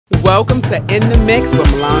Welcome to In the Mix with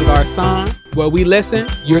Milan Garcon, where we listen.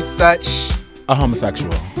 You're such a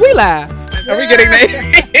homosexual. We laugh. Are we getting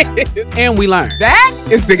that? And we learn. That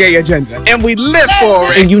is the gay agenda. And we live for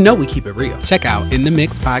it. And you know we keep it real. Check out In the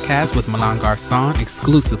Mix podcast with Milan Garcon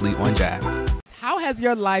exclusively on Jazz. How has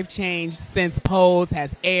your life changed since Pose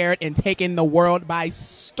has aired and taken the world by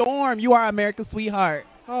storm? You are America's sweetheart.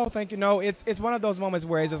 Oh, thank you. No, it's one of those moments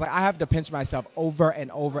where it's just like I have to pinch myself over and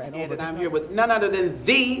over and over. And I'm here with none other than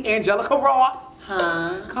the Angelica Ross.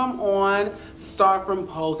 Come on, star from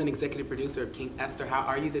Pose and executive producer of King Esther. How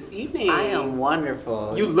are you this evening? I am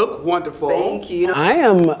wonderful. You look wonderful. Thank you. I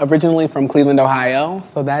am originally from Cleveland, Ohio,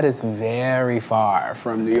 so that is very far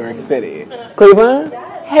from New York City. Cleveland?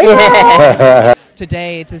 Hey.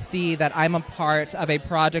 Today to see that I'm a part of a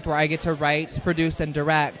project where I get to write, produce, and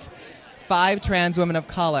direct 5 trans women of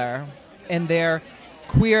color and their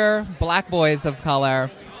queer black boys of color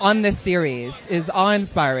on this series is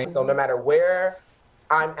awe-inspiring. So no matter where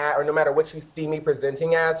I'm at or no matter what you see me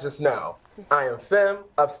presenting as, just know I am femme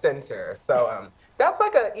of center. So that's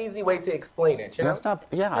like an easy way to explain it, you know?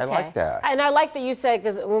 I like that. And I like that you said,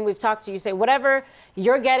 because when we've talked to you, say whatever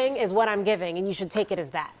you're getting is what I'm giving, and you should take it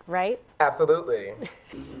as that, right? Absolutely.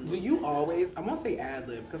 Do you always, I won't say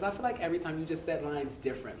ad-lib, because I feel like every time you just said lines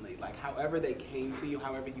differently, like however they came to you,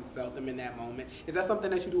 however you felt them in that moment. Is that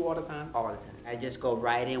something that you do all the time? All the time. I just go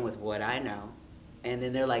right in with what I know, and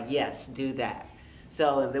then they're like, yes, do that.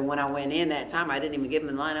 So then when I went in that time, I didn't even give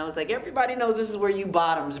them the line. I was like, everybody knows this is where you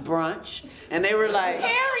bottoms brunch. And they were like,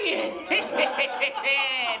 Harriet! They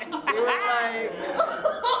were like,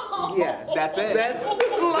 yes. That's it.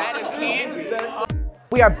 That is candy.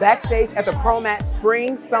 We are backstage at the Chromat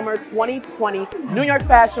Spring Summer 2020 New York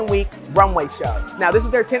Fashion Week runway show. Now this is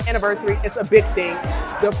their 10th anniversary. It's a big thing.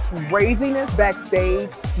 The craziness backstage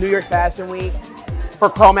New York Fashion Week, for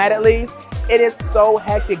Chromat at least, it is so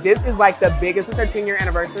hectic. This is like the biggest, it's their 10-year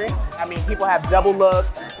anniversary. I mean, people have double looks.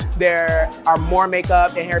 There are more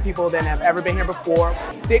makeup and hair people than have ever been here before.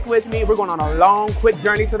 Stick with me. We're going on a long, quick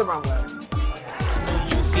journey to the runway.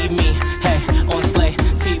 You see me, hey, on Slay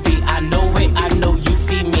TV. I know it, I know you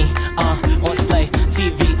see me. On Slay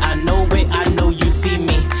TV. I know it, I know you see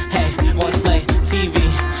me. Hey, on Slay TV.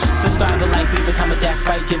 Subscribe to like, leave a comment, that's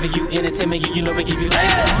right. Giving you entertainment, you know we give you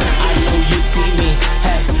life. I know you see me,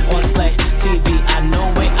 hey, on Slay TV. I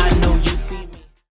know it, I know